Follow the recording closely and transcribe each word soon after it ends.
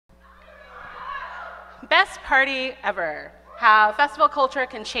Best party ever. How festival culture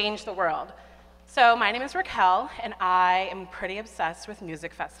can change the world. So my name is Raquel, and I am pretty obsessed with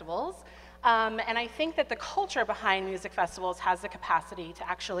music festivals. And I think that the culture behind music festivals has the capacity to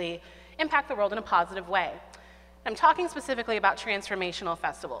actually impact the world in a positive way. I'm talking specifically about transformational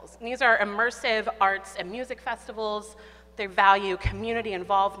festivals. And these are immersive arts and music festivals. They value community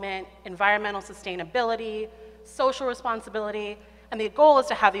involvement, environmental sustainability, social responsibility, and the goal is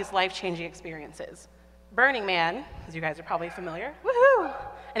to have these life-changing experiences. Burning Man, as you guys are probably familiar. Woohoo!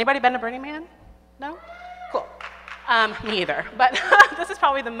 Anybody been to Burning Man? No? Cool. Me either. But this is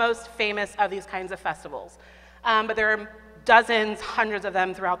probably the most famous of these kinds of festivals. But there are dozens, hundreds of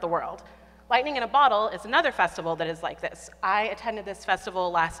them throughout the world. Lightning in a Bottle is another festival that is like this. I attended this festival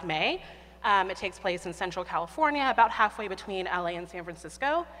last May. It takes place in Central California, about halfway between LA and San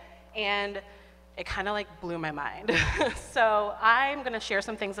Francisco. And it kind of like blew my mind. So I'm gonna share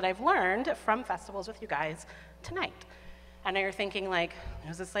some things that I've learned from festivals with you guys tonight. I know you're thinking like,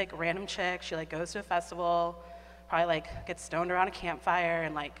 there's this like random chick, she like goes to a festival, probably like gets stoned around a campfire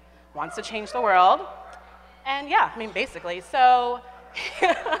and like wants to change the world. And yeah, I mean, basically. So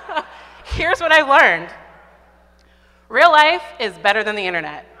here's what I've learned. Real life is better than the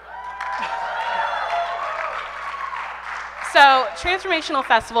internet. So transformational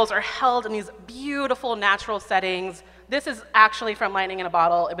festivals are held in these beautiful natural settings. This is actually from Lightning in a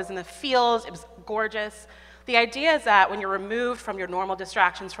Bottle. It was in the fields, it was gorgeous. The idea is that when you're removed from your normal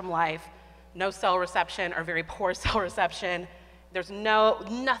distractions from life, no cell reception or very poor cell reception, there's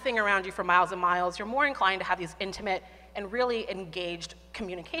nothing around you for miles and miles, you're more inclined to have these intimate and really engaged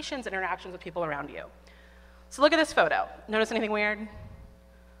communications and interactions with people around you. So look at this photo. Notice anything weird?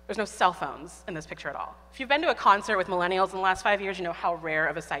 There's no cell phones in this picture at all. If you've been to a concert with millennials in the last 5 years, you know how rare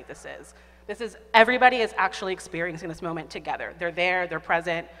of a sight this is. Everybody is actually experiencing this moment together. They're there, they're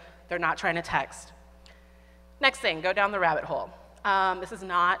present, they're not trying to text. Next thing, go down the rabbit hole. This is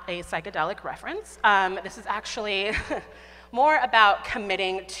not a psychedelic reference. This is actually more about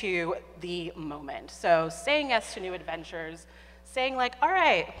committing to the moment. So saying yes to new adventures, saying like, all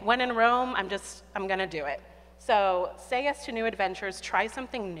right, when in Rome, I'm gonna do it. So say yes to new adventures, try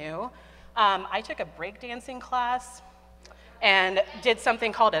something new. I took a breakdancing class and did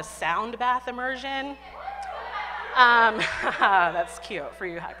something called a sound bath immersion. That's cute for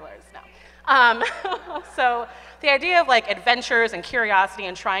you hecklers. No. So the idea of like adventures and curiosity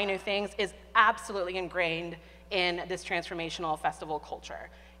and trying new things is absolutely ingrained in this transformational festival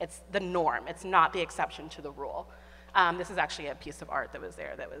culture. It's the norm. It's not the exception to the rule. This is actually a piece of art that was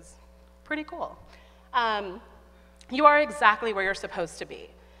there that was pretty cool. You are exactly where you're supposed to be.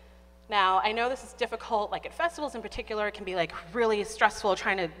 Now, I know this is difficult, like at festivals in particular, it can be like really stressful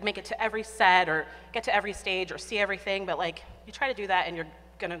trying to make it to every set or get to every stage or see everything, but like you try to do that and you're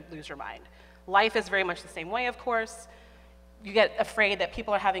gonna lose your mind. Life is very much the same way, of course. You get afraid that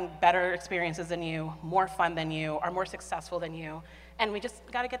people are having better experiences than you, more fun than you, are more successful than you, and we just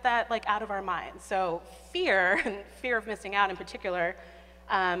gotta get that like out of our minds. So fear, and fear of missing out in particular,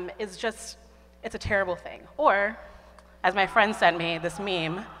 is just, it's a terrible thing. Or, as my friend sent me this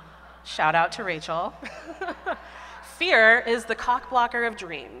meme, shout out to Rachel, fear is the cock blocker of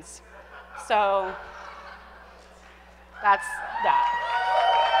dreams. So that's that.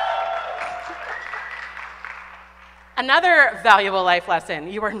 Another valuable life lesson,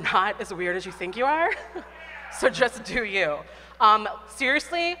 you are not as weird as you think you are, so just do you.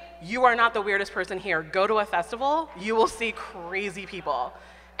 Seriously, you are not the weirdest person here. Go to a festival, you will see crazy people.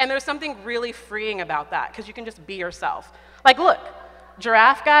 And there's something really freeing about that, because you can just be yourself. Like, look,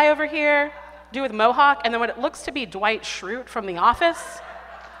 giraffe guy over here, dude with mohawk, and then what it looks to be Dwight Schrute from The Office,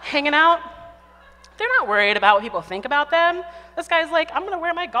 hanging out. They're not worried about what people think about them. This guy's like, I'm gonna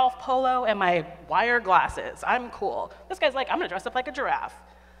wear my golf polo and my wire glasses. I'm cool. This guy's like, I'm gonna dress up like a giraffe.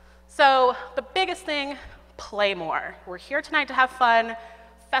 So the biggest thing, play more. We're here tonight to have fun.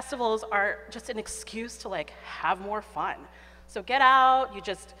 Festivals are just an excuse to like have more fun. So get out, you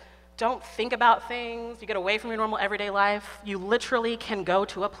just don't think about things, you get away from your normal everyday life. You literally can go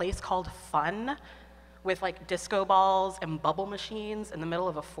to a place called fun with like disco balls and bubble machines in the middle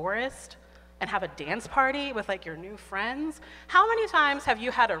of a forest and have a dance party with like your new friends. How many times have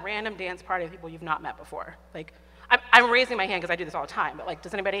you had a random dance party with people you've not met before? Like, I'm raising my hand because I do this all the time, but like,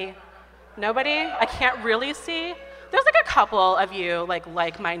 does anybody, nobody? I can't really see. There's like a couple of you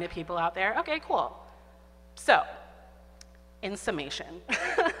like-minded people out there. Okay, cool. So, in summation,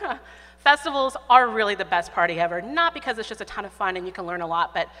 festivals are really the best party ever, not because it's just a ton of fun and you can learn a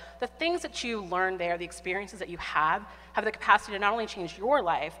lot, but the things that you learn there, the experiences that you have the capacity to not only change your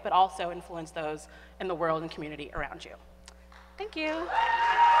life, but also influence those in the world and community around you. Thank you.